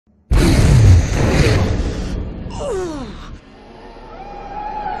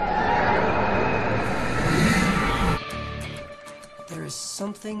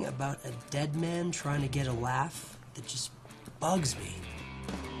something about a dead man trying to get a laugh that just bugs me.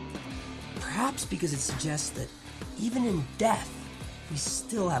 Perhaps because it suggests that even in death, we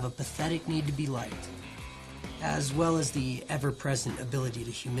still have a pathetic need to be liked, as well as the ever-present ability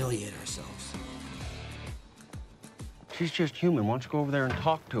to humiliate ourselves. She's just human. Why don't you go over there and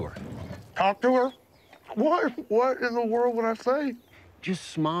talk to her? Talk to her? What in the world would I say? Just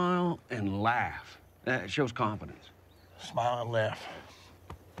smile and laugh. It shows confidence. Smile and laugh.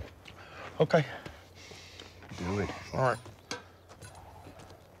 Okay. Do it. All right.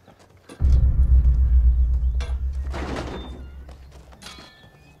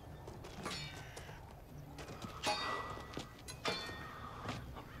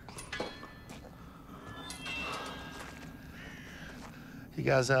 You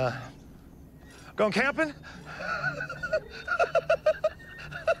guys, going camping?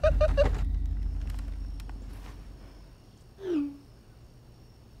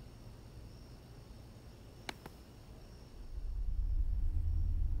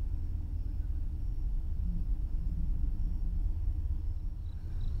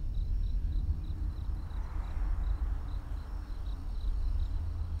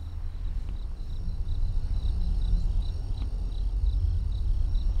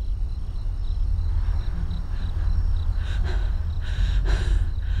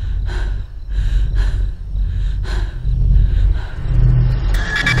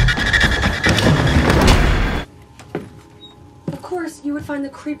 You would find the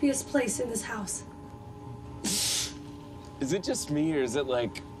creepiest place in this house. Is it just me, or is it,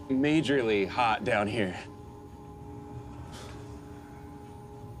 like, majorly hot down here?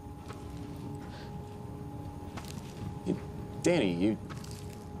 Danny,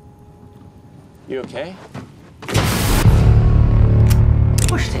 you okay?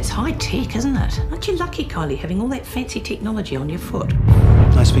 Gosh, that's high tech, isn't it? Aren't you lucky, Kylie, having all that fancy technology on your foot?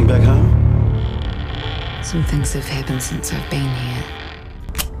 Nice being back home. Some things have happened since I've been here.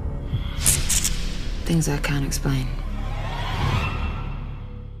 Things I can't explain.